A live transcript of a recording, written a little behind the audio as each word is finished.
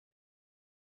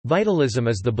Vitalism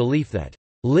is the belief that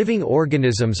living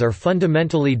organisms are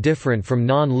fundamentally different from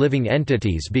non-living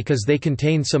entities because they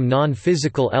contain some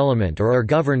non-physical element or are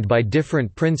governed by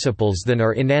different principles than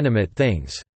are inanimate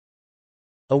things.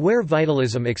 Where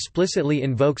vitalism explicitly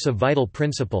invokes a vital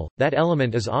principle, that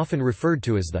element is often referred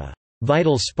to as the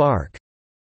vital spark,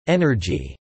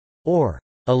 energy, or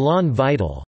élan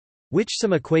vital, which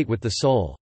some equate with the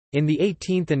soul. In the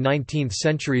 18th and 19th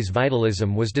centuries,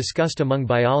 vitalism was discussed among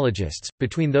biologists,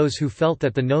 between those who felt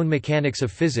that the known mechanics of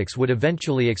physics would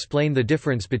eventually explain the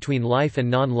difference between life and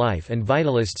non-life, and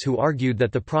vitalists who argued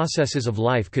that the processes of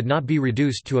life could not be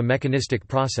reduced to a mechanistic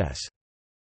process.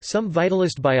 Some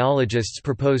vitalist biologists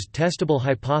proposed testable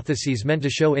hypotheses meant to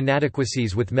show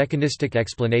inadequacies with mechanistic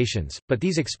explanations, but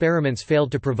these experiments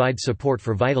failed to provide support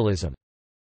for vitalism.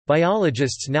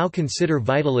 Biologists now consider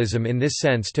vitalism in this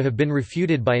sense to have been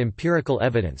refuted by empirical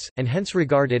evidence, and hence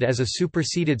regard it as a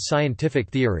superseded scientific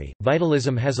theory.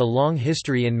 Vitalism has a long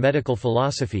history in medical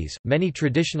philosophies. Many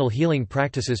traditional healing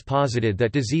practices posited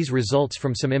that disease results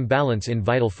from some imbalance in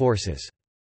vital forces.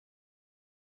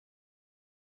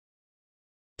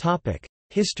 Topic: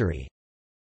 History.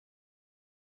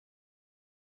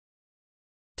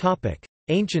 Topic: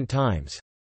 Ancient times.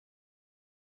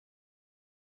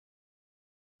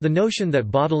 The notion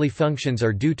that bodily functions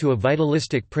are due to a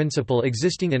vitalistic principle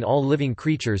existing in all living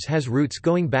creatures has roots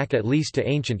going back at least to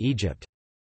ancient Egypt.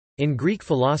 In Greek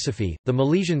philosophy, the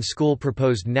Milesian school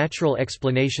proposed natural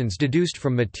explanations deduced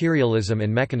from materialism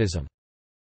and mechanism.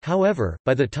 However,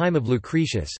 by the time of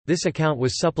Lucretius, this account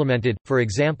was supplemented, for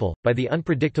example, by the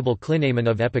unpredictable clinamen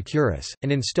of Epicurus,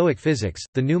 and in Stoic physics,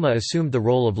 the pneuma assumed the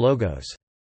role of logos.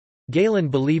 Galen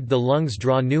believed the lungs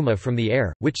draw pneuma from the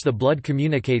air, which the blood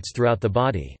communicates throughout the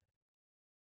body.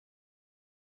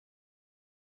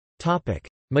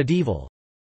 Medieval.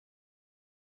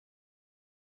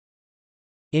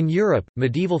 In Europe,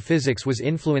 medieval physics was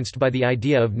influenced by the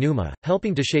idea of pneuma,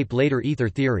 helping to shape later ether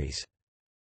theories.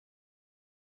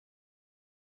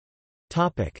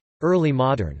 Early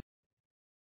modern.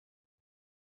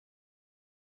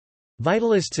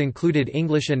 Vitalists included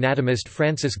English anatomist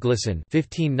Francis Glisson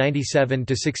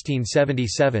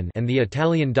 (1597–1677) and the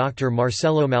Italian doctor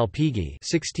Marcello Malpighi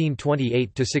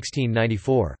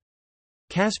 (1628–1694).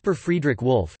 Caspar Friedrich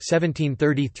Wolff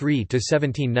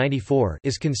 (1733–1794)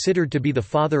 is considered to be the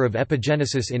father of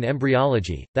epigenesis in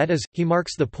embryology, that is, he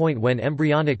marks the point when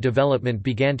embryonic development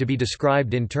began to be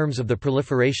described in terms of the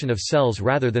proliferation of cells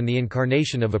rather than the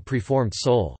incarnation of a preformed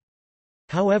soul.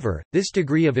 However, this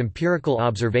degree of empirical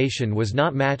observation was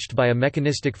not matched by a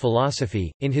mechanistic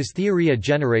philosophy. In his Theoria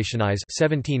Generationis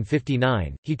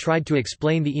 (1759), he tried to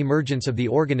explain the emergence of the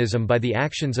organism by the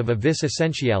actions of a vis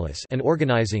essentialis, an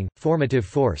organizing, formative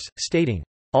force, stating,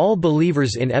 "All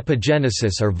believers in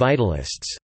epigenesis are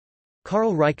vitalists."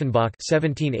 Karl Reichenbach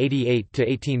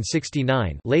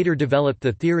 (1788–1869) later developed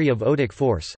the theory of otic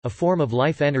force, a form of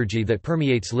life energy that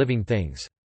permeates living things.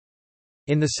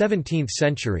 In the 17th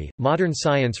century, modern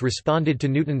science responded to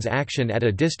Newton's action at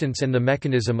a distance and the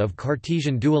mechanism of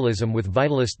Cartesian dualism with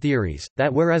vitalist theories,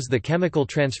 that whereas the chemical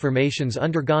transformations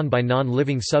undergone by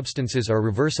non-living substances are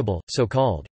reversible,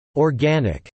 so-called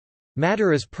organic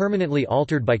matter is permanently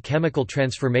altered by chemical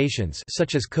transformations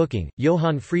such as cooking.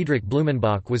 Johann Friedrich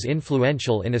Blumenbach was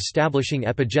influential in establishing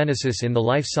epigenesis in the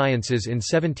life sciences in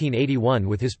 1781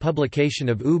 with his publication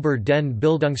of Über den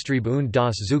Bildungstrieb und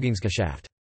das Zugangsgeschäft.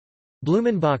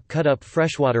 Blumenbach cut up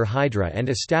freshwater hydra and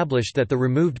established that the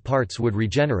removed parts would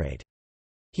regenerate.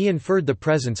 He inferred the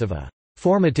presence of a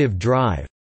formative drive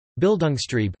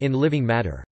Bildungstrieb in living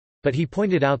matter. But he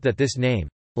pointed out that this name,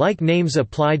 like names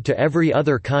applied to every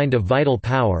other kind of vital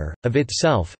power, of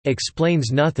itself, explains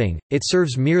nothing, it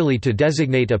serves merely to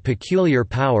designate a peculiar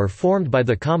power formed by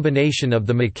the combination of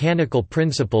the mechanical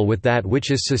principle with that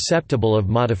which is susceptible of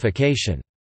modification.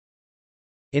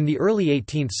 In the early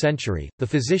 18th century, the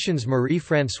physicians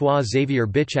Marie-François Xavier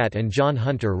Bichat and John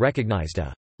Hunter recognized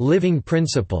a living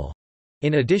principle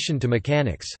in addition to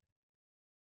mechanics.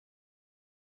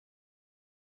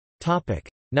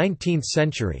 19th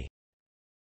century.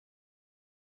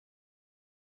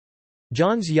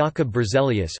 Jöns Jakob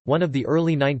Berzelius, one of the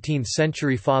early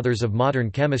 19th-century fathers of modern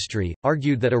chemistry,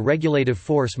 argued that a regulative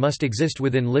force must exist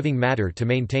within living matter to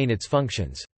maintain its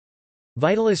functions.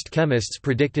 Vitalist chemists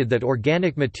predicted that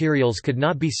organic materials could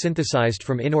not be synthesized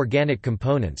from inorganic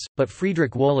components, but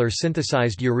Friedrich Wöhler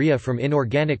synthesized urea from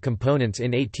inorganic components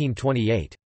in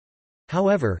 1828.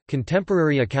 However,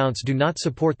 contemporary accounts do not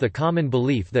support the common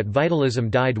belief that vitalism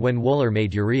died when Wöhler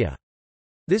made urea.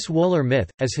 This Wöhler myth,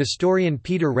 as historian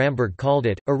Peter Ramberg called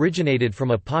it, originated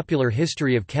from a popular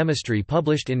history of chemistry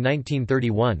published in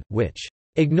 1931, which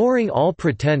ignoring all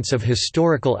pretense of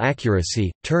historical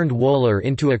accuracy, turned Wohler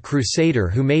into a crusader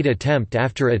who made attempt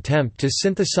after attempt to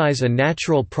synthesize a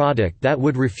natural product that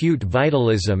would refute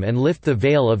vitalism and lift the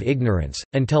veil of ignorance,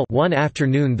 until one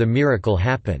afternoon the miracle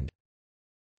happened.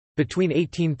 Between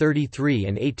 1833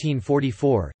 and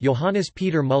 1844, Johannes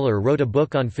Peter Müller wrote a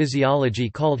book on physiology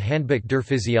called Handbuch der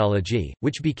Physiologie,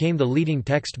 which became the leading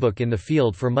textbook in the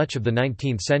field for much of the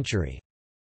 19th century.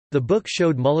 The book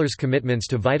showed Müller's commitments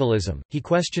to vitalism. He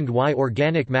questioned why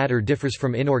organic matter differs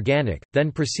from inorganic,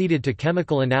 then proceeded to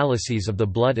chemical analyses of the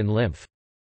blood and lymph.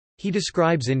 He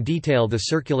describes in detail the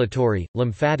circulatory,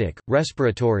 lymphatic,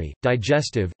 respiratory,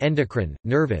 digestive, endocrine,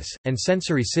 nervous, and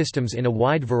sensory systems in a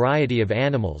wide variety of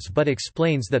animals, but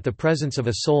explains that the presence of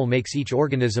a soul makes each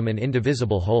organism an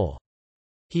indivisible whole.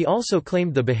 He also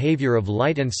claimed the behavior of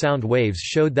light and sound waves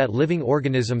showed that living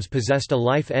organisms possessed a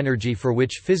life energy for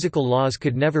which physical laws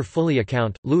could never fully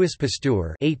account. Louis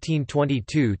Pasteur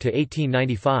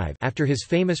 (1822–1895), after his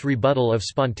famous rebuttal of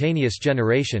spontaneous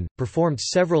generation, performed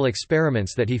several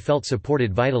experiments that he felt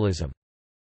supported vitalism.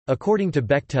 According to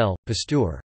Bechtel,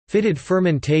 Pasteur fitted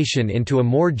fermentation into a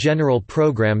more general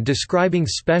program describing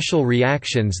special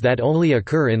reactions that only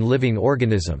occur in living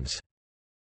organisms.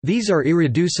 These are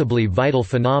irreducibly vital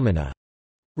phenomena.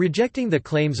 Rejecting the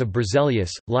claims of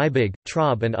Berzelius, Liebig,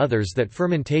 Traub and others that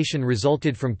fermentation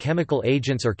resulted from chemical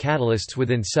agents or catalysts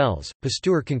within cells,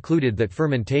 Pasteur concluded that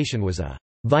fermentation was a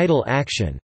vital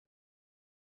action.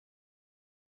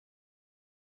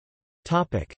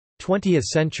 20th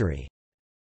century.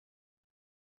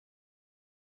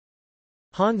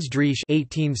 Hans Driesch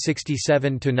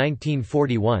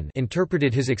 (1867–1941)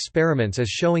 interpreted his experiments as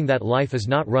showing that life is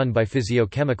not run by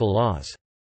physiochemical laws.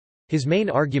 His main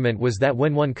argument was that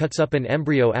when one cuts up an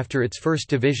embryo after its first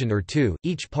division or two,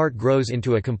 each part grows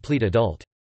into a complete adult.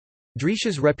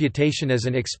 Driesch's reputation as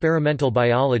an experimental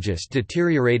biologist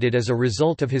deteriorated as a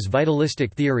result of his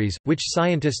vitalistic theories, which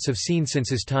scientists have seen since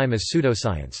his time as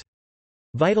pseudoscience.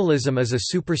 Vitalism is a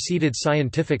superseded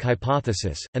scientific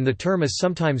hypothesis, and the term is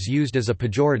sometimes used as a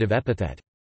pejorative epithet.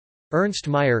 Ernst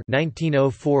Mayr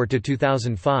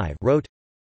 (1904–2005) wrote,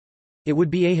 "It would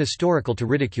be ahistorical to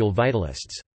ridicule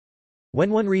vitalists.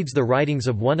 When one reads the writings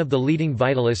of one of the leading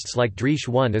vitalists like Driesch,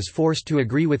 one is forced to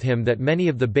agree with him that many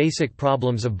of the basic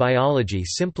problems of biology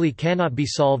simply cannot be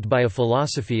solved by a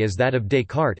philosophy as that of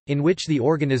Descartes, in which the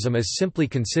organism is simply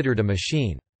considered a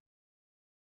machine."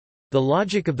 The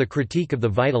logic of the critique of the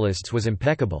vitalists was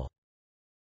impeccable.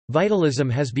 Vitalism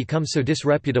has become so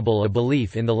disreputable a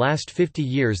belief in the last 50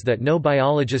 years that no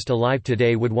biologist alive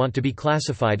today would want to be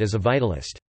classified as a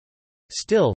vitalist.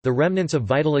 Still, the remnants of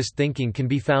vitalist thinking can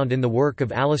be found in the work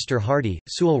of Alistair Hardy,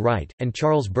 Sewell Wright, and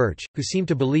Charles Birch, who seem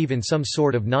to believe in some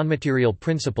sort of nonmaterial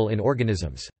principle in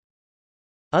organisms.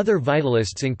 Other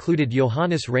vitalists included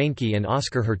Johannes Reinke and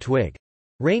Oskar Hertwig.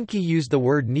 Reinke used the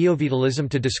word neovitalism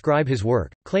to describe his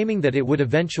work, claiming that it would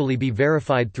eventually be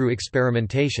verified through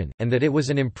experimentation, and that it was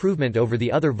an improvement over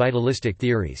the other vitalistic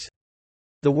theories.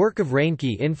 The work of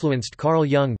Reinke influenced Carl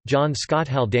Jung. John Scott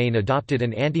Haldane adopted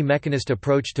an anti-mechanist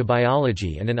approach to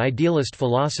biology and an idealist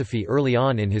philosophy early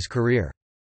on in his career.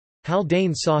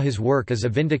 Haldane saw his work as a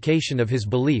vindication of his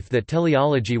belief that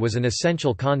teleology was an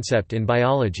essential concept in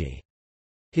biology.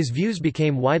 His views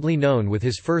became widely known with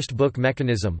his first book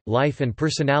Mechanism, Life and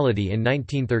Personality in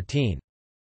 1913.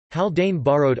 Haldane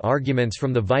borrowed arguments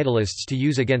from the vitalists to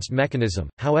use against mechanism,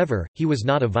 however, he was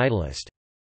not a vitalist.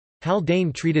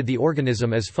 Haldane treated the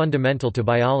organism as fundamental to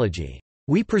biology.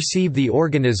 "We perceive the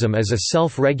organism as a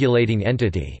self-regulating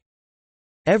entity.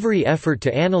 Every effort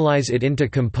to analyze it into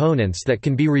components that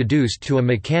can be reduced to a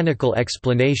mechanical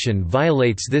explanation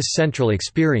violates this central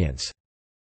experience."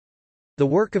 The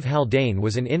work of Haldane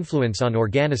was an influence on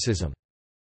organicism.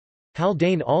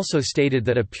 Haldane also stated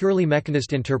that a purely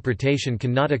mechanist interpretation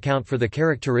cannot account for the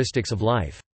characteristics of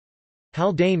life.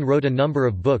 Haldane wrote a number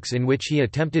of books in which he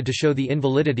attempted to show the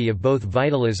invalidity of both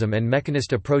vitalism and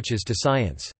mechanist approaches to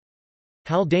science.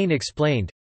 Haldane explained,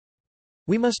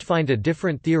 "We must find a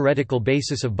different theoretical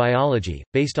basis of biology,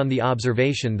 based on the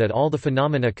observation that all the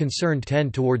phenomena concerned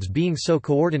tend towards being so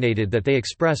coordinated that they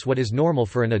express what is normal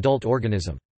for an adult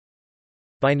organism."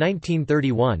 By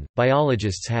 1931,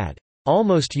 biologists had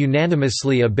almost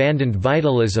unanimously abandoned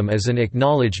vitalism as an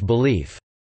acknowledged belief.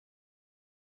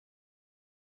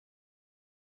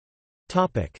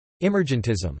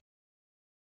 Emergentism.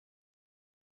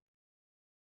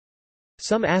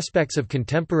 Some aspects of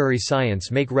contemporary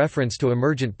science make reference to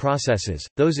emergent processes,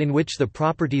 those in which the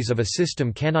properties of a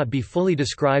system cannot be fully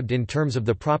described in terms of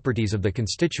the properties of the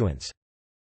constituents.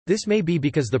 This may be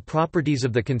because the properties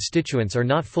of the constituents are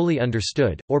not fully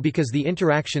understood, or because the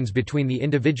interactions between the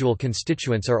individual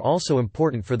constituents are also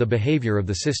important for the behavior of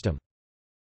the system.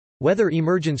 Whether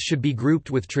emergence should be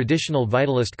grouped with traditional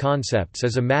vitalist concepts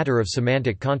is a matter of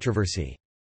semantic controversy.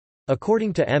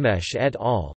 According to Emesh et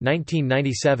al.,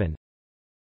 1997,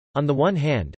 on the one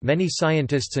hand, many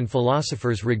scientists and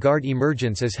philosophers regard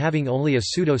emergence as having only a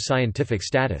pseudo-scientific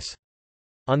status.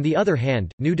 On the other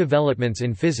hand, new developments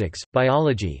in physics,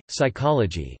 biology,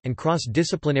 psychology, and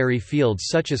cross-disciplinary fields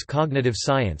such as cognitive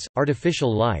science,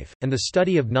 artificial life, and the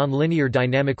study of nonlinear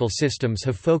dynamical systems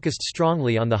have focused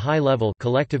strongly on the high-level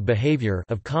collective behavior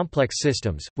of complex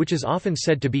systems, which is often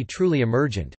said to be truly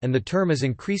emergent, and the term is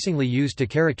increasingly used to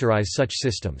characterize such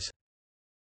systems.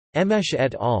 Emesh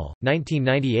et al.,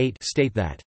 1998 state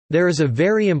that there is a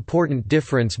very important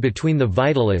difference between the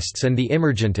vitalists and the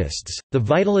emergentists. The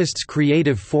vitalists'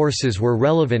 creative forces were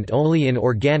relevant only in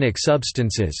organic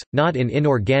substances, not in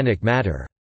inorganic matter.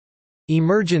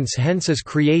 Emergence hence is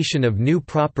creation of new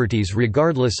properties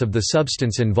regardless of the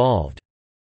substance involved.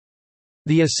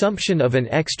 The assumption of an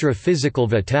extra-physical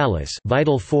vitalis,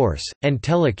 vital force,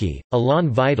 entelechy,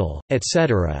 elan vital,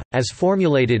 etc., as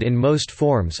formulated in most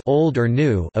forms old or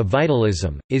new of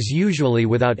vitalism, is usually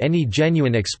without any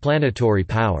genuine explanatory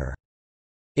power.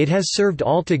 It has served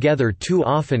altogether too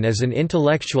often as an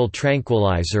intellectual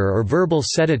tranquilizer or verbal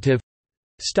sedative,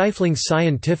 stifling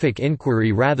scientific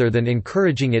inquiry rather than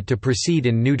encouraging it to proceed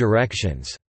in new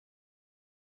directions.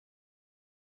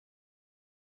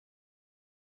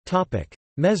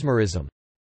 Mesmerism.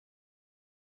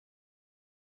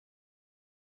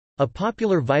 A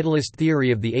popular vitalist theory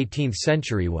of the 18th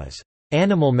century was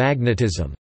animal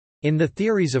magnetism, in the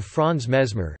theories of Franz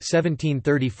Mesmer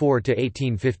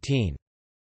 (1734–1815).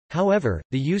 However,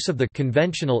 the use of the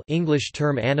conventional English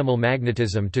term animal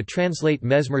magnetism to translate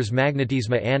Mesmer's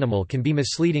magnetisme animal can be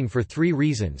misleading for three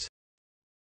reasons.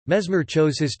 Mesmer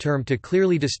chose his term to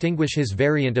clearly distinguish his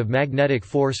variant of magnetic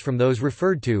force from those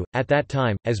referred to, at that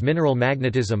time, as mineral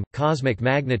magnetism, cosmic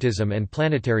magnetism and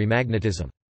planetary magnetism.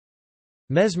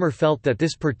 Mesmer felt that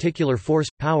this particular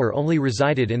force-power only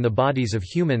resided in the bodies of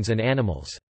humans and animals.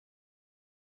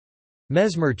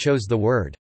 Mesmer chose the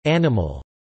word «animal»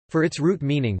 for its root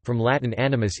meaning from Latin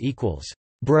animus equals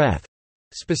 «breath»,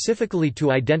 specifically to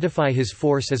identify his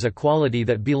force as a quality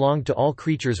that belonged to all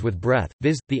creatures with breath,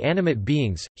 viz., the animate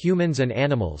beings, humans and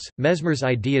animals. Mesmer's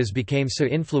ideas became so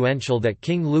influential that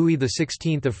King Louis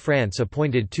XVI of France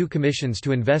appointed two commissions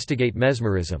to investigate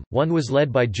mesmerism. One was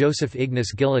led by Joseph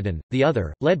Ignace Guillotin, the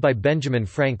other, led by Benjamin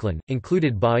Franklin,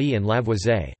 included Bailly and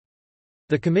Lavoisier.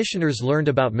 The commissioners learned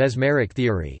about mesmeric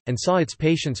theory, and saw its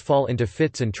patients fall into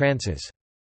fits and trances.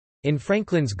 In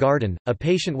Franklin's garden, a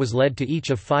patient was led to each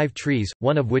of 5 trees,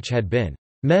 one of which had been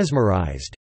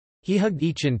mesmerized. He hugged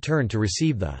each in turn to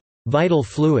receive the vital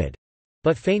fluid,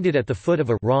 but fainted at the foot of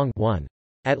a wrong one.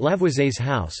 At Lavoisier's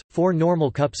house, 4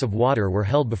 normal cups of water were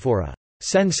held before a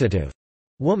sensitive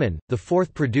woman. The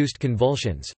 4th produced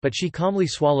convulsions, but she calmly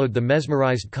swallowed the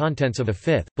mesmerized contents of a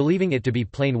 5th, believing it to be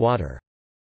plain water.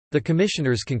 The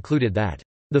commissioners concluded that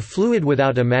the fluid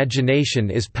without imagination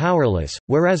is powerless,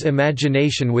 whereas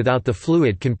imagination without the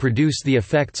fluid can produce the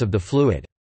effects of the fluid.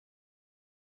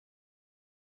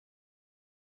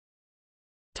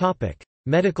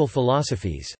 Medical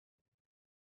philosophies.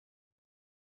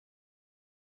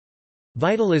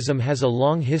 Vitalism has a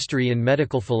long history in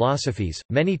medical philosophies.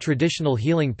 Many traditional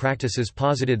healing practices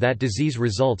posited that disease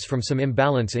results from some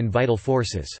imbalance in vital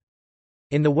forces.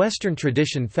 In the Western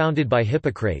tradition founded by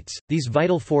Hippocrates, these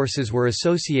vital forces were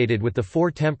associated with the 4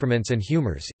 temperaments and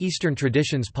humors. Eastern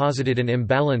traditions posited an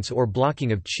imbalance or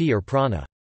blocking of qi or prana.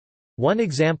 One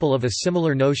example of a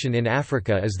similar notion in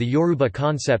Africa is the Yoruba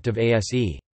concept of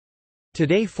ase.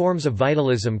 Today forms of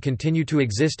vitalism continue to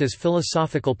exist as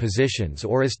philosophical positions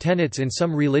or as tenets in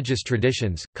some religious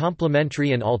traditions.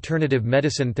 Complementary and alternative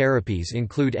medicine therapies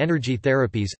include energy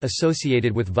therapies,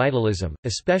 associated with vitalism,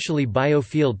 especially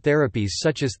biofield therapies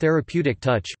such as therapeutic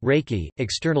touch, Reiki,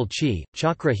 external qi,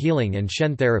 chakra healing and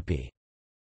Shen therapy.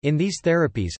 In these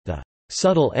therapies, the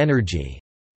subtle energy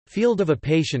field of a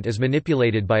patient is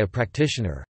manipulated by a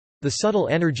practitioner. The subtle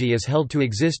energy is held to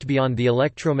exist beyond the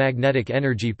electromagnetic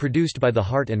energy produced by the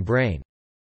heart and brain.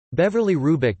 Beverly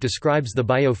Rubick describes the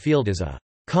biofield as a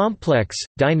complex,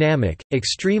 dynamic,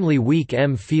 extremely weak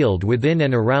M-field within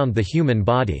and around the human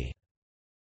body.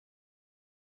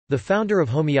 The founder of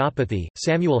homeopathy,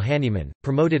 Samuel Hahnemann,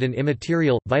 promoted an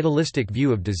immaterial, vitalistic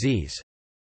view of disease.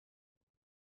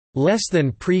 Less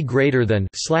than pre greater than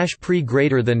 / pre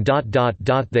greater than ...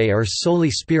 They are solely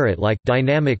spirit-like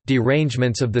dynamic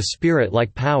derangements of the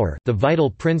spirit-like power, the vital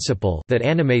principle that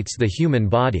animates the human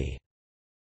body.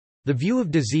 The view of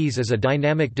disease as a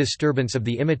dynamic disturbance of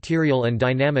the immaterial and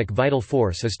dynamic vital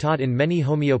force is taught in many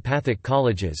homeopathic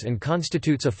colleges and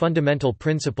constitutes a fundamental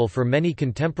principle for many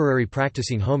contemporary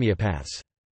practicing homeopaths.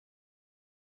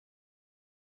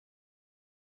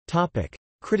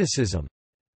 Criticism.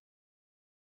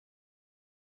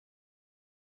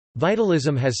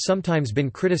 Vitalism has sometimes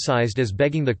been criticized as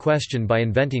begging the question by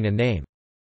inventing a name.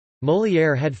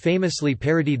 Molière had famously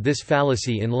parodied this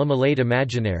fallacy in Le Malade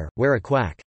Imaginaire, where a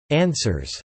quack answers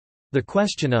the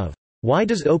question of, "Why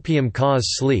does opium cause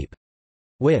sleep?"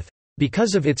 with,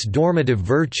 "Because of its dormitive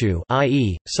virtue,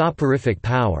 i.e., soporific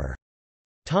power."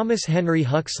 Thomas Henry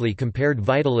Huxley compared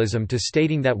vitalism to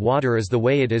stating that water is the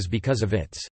way it is because of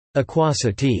its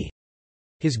aquosity.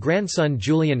 His grandson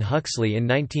Julian Huxley in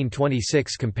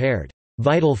 1926 compared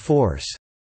vital force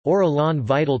or élan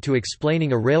vital to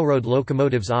explaining a railroad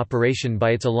locomotive's operation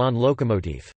by its élan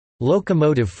locomotive,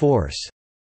 locomotive force.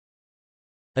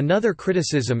 Another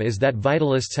criticism is that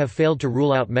vitalists have failed to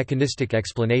rule out mechanistic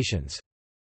explanations.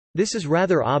 This is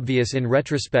rather obvious in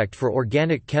retrospect for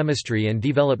organic chemistry and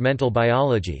developmental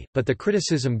biology, but the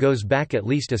criticism goes back at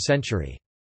least a century.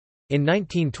 In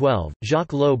 1912,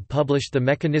 Jacques Loeb published The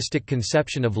Mechanistic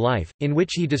Conception of Life, in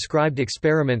which he described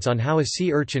experiments on how a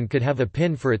sea urchin could have a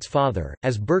pin for its father,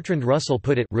 as Bertrand Russell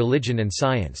put it, religion and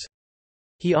science.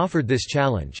 He offered this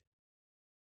challenge.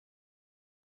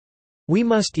 We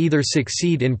must either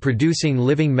succeed in producing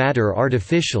living matter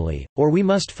artificially, or we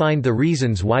must find the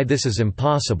reasons why this is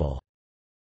impossible.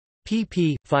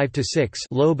 pp. 5–6.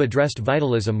 Loeb addressed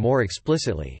vitalism more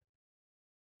explicitly.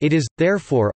 It is,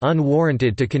 therefore,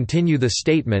 unwarranted to continue the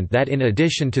statement that in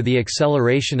addition to the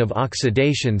acceleration of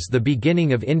oxidations the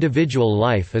beginning of individual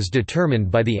life is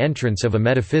determined by the entrance of a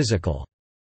metaphysical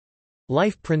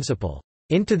life principle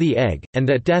into the egg, and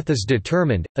that death is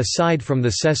determined, aside from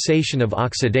the cessation of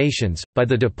oxidations, by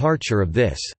the departure of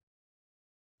this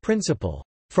principle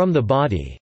from the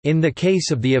body. In the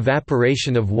case of the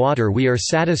evaporation of water we are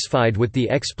satisfied with the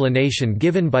explanation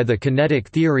given by the kinetic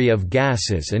theory of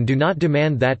gases and do not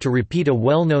demand that, to repeat a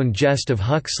well-known jest of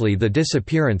Huxley, the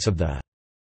disappearance of the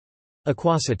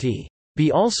aquosity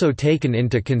be also taken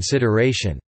into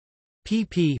consideration.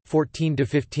 pp.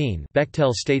 14–15.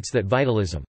 Bechtel states that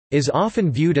vitalism is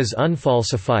often viewed as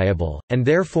unfalsifiable, and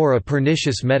therefore a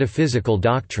pernicious metaphysical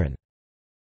doctrine.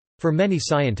 For many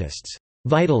scientists,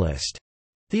 vitalist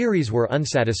theories were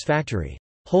unsatisfactory,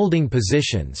 holding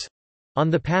positions on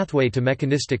the pathway to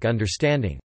mechanistic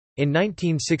understanding. In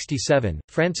 1967,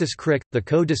 Francis Crick, the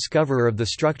co-discoverer of the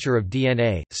structure of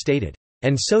DNA, stated,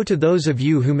 "And so to those of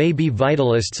you who may be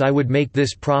vitalists I would make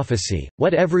this prophecy,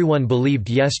 what everyone believed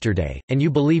yesterday, and you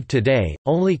believe today,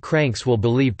 only cranks will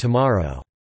believe tomorrow."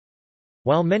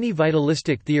 While many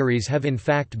vitalistic theories have in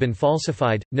fact been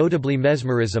falsified, notably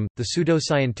mesmerism, the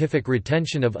pseudoscientific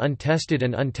retention of untested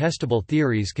and untestable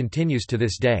theories continues to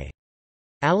this day.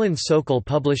 Alan Sokal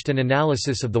published an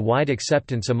analysis of the wide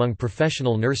acceptance among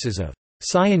professional nurses of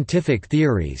scientific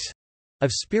theories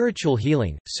of spiritual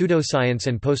healing, pseudoscience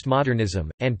and postmodernism,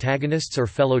 antagonists or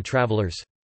fellow travelers.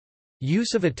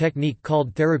 Use of a technique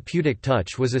called therapeutic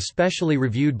touch was especially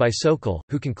reviewed by Sokal,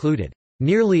 who concluded,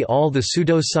 "Nearly all the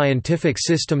pseudoscientific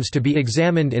systems to be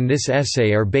examined in this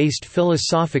essay are based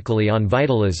philosophically on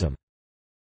vitalism,"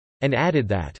 and added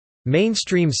that,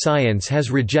 "Mainstream science has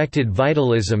rejected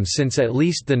vitalism since at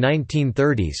least the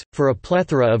 1930s, for a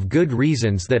plethora of good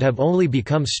reasons that have only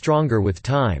become stronger with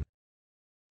time."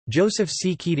 Joseph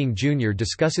C. Keating, Jr.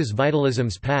 discusses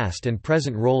vitalism's past and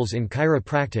present roles in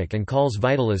chiropractic and calls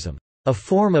vitalism, "a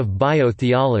form of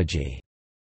biotheology."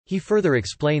 He further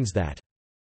explains that,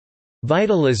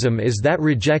 "Vitalism is that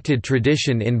rejected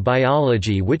tradition in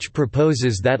biology which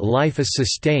proposes that life is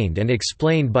sustained and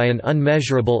explained by an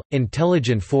unmeasurable,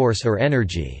 intelligent force or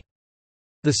energy.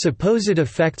 The supposed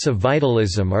effects of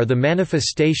vitalism are the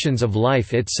manifestations of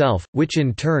life itself, which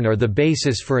in turn are the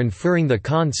basis for inferring the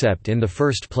concept in the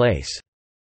first place.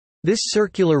 This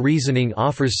circular reasoning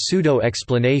offers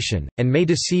pseudo-explanation, and may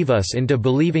deceive us into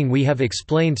believing we have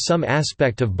explained some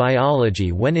aspect of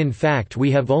biology when in fact we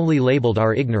have only labeled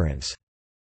our ignorance.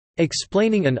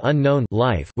 Explaining an unknown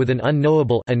life with an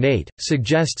unknowable innate,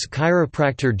 suggests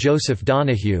chiropractor Joseph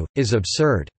Donahue, is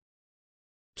absurd."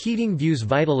 Keating views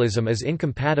vitalism as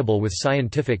incompatible with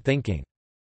scientific thinking.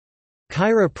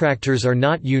 Chiropractors are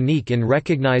not unique in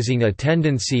recognizing a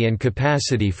tendency and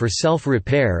capacity for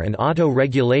self-repair and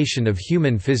auto-regulation of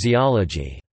human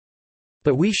physiology.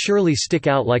 But we surely stick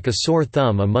out like a sore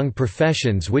thumb among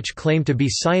professions which claim to be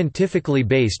scientifically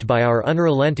based by our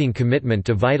unrelenting commitment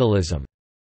to vitalism.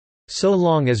 So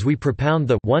long as we propound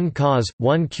the one cause,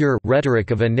 one cure rhetoric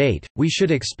of innate, we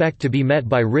should expect to be met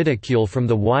by ridicule from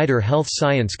the wider health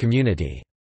science community.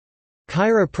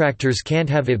 Chiropractors can't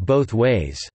have it both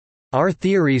ways. Our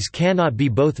theories cannot be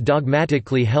both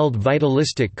dogmatically held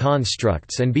vitalistic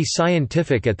constructs and be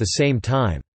scientific at the same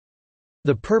time.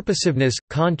 The purposiveness,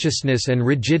 consciousness and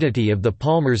rigidity of the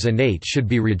Palmer's innate should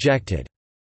be rejected."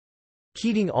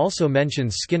 Keating also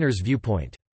mentions Skinner's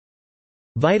viewpoint.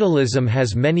 Vitalism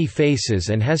has many faces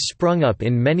and has sprung up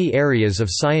in many areas of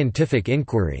scientific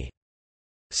inquiry.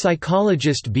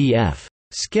 Psychologist B.F.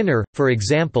 Skinner, for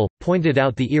example, pointed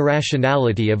out the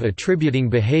irrationality of attributing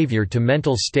behavior to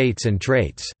mental states and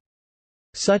traits.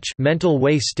 Such mental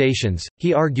way stations,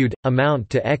 he argued, amount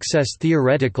to excess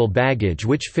theoretical baggage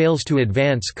which fails to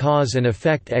advance cause and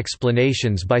effect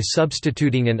explanations by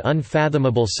substituting an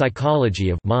unfathomable psychology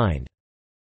of mind.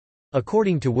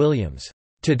 According to Williams,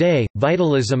 "Today,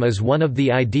 vitalism is one of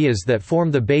the ideas that form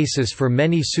the basis for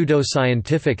many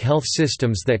pseudoscientific health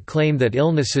systems that claim that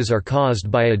illnesses are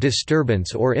caused by a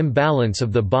disturbance or imbalance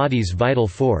of the body's vital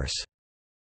force.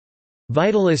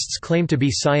 Vitalists claim to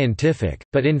be scientific,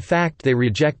 but in fact they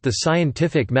reject the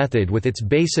scientific method with its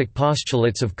basic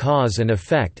postulates of cause and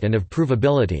effect and of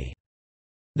provability.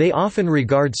 They often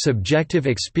regard subjective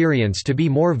experience to be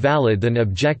more valid than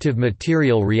objective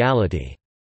material reality."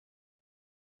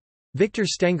 Victor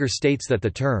Stenger states that the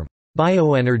term,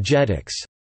 bioenergetics,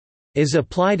 is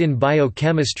applied in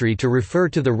biochemistry to refer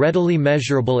to the readily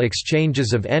measurable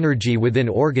exchanges of energy within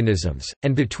organisms,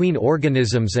 and between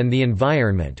organisms and the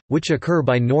environment, which occur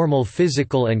by normal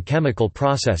physical and chemical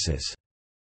processes.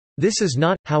 This is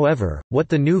not, however, what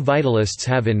the new vitalists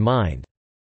have in mind.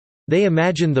 They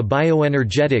imagine the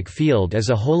bioenergetic field as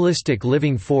a holistic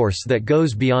living force that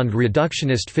goes beyond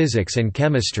reductionist physics and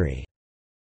chemistry.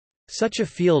 Such a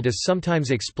field is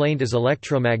sometimes explained as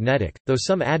electromagnetic, though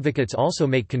some advocates also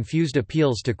make confused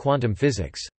appeals to quantum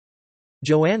physics.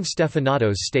 Joanne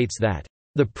Stephanatos states that,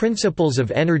 "The principles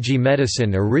of energy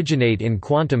medicine originate in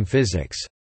quantum physics."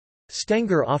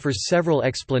 Stenger offers several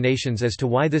explanations as to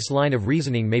why this line of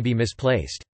reasoning may be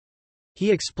misplaced. He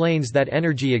explains that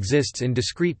energy exists in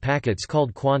discrete packets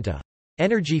called quanta.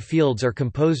 Energy fields are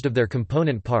composed of their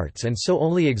component parts and so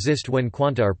only exist when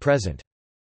quanta are present.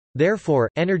 Therefore,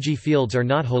 energy fields are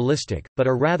not holistic, but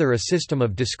are rather a system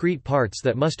of discrete parts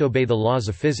that must obey the laws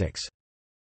of physics.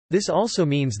 This also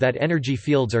means that energy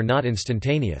fields are not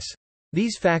instantaneous.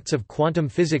 These facts of quantum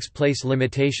physics place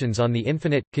limitations on the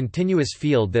infinite, continuous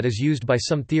field that is used by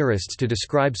some theorists to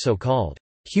describe so-called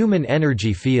human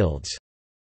energy fields.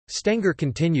 Stenger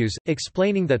continues,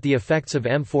 explaining that the effects of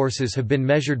M-forces have been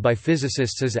measured by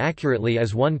physicists as accurately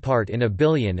as 1 part in a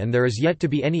billion, and there is yet to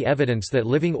be any evidence that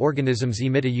living organisms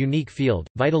emit a unique field.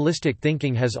 Vitalistic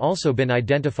thinking has also been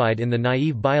identified in the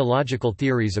naive biological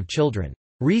theories of children.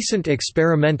 Recent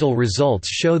experimental results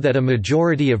show that a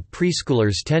majority of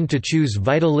preschoolers tend to choose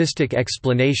vitalistic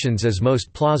explanations as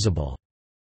most plausible.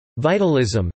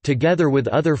 Vitalism, together with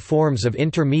other forms of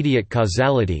intermediate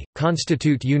causality,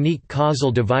 constitute unique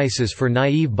causal devices for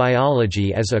naive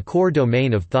biology as a core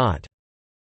domain of thought.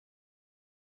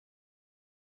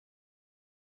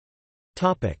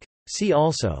 See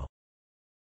also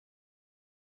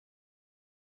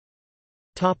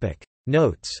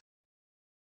Notes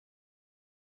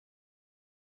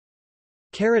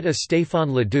A. Stéphane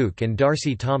Leduc and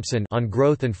Darcy Thompson on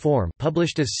Growth and Form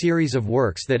published a series of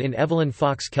works that in Evelyn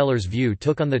Fox Keller's view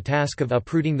took on the task of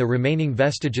uprooting the remaining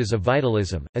vestiges of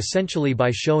vitalism, essentially by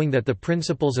showing that the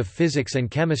principles of physics and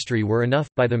chemistry were enough,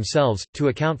 by themselves, to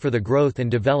account for the growth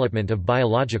and development of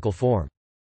biological form.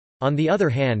 On the other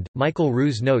hand, Michael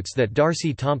Ruse notes that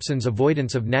Darcy Thompson's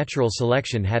avoidance of natural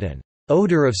selection had an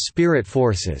odor of spirit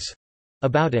forces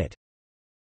about it.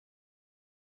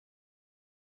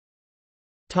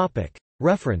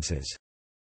 References.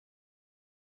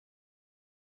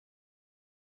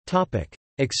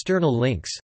 External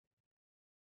links.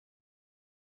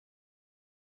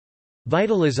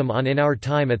 Vitalism on In Our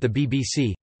Time at the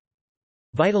BBC.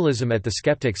 Vitalism at the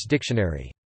Skeptics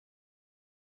Dictionary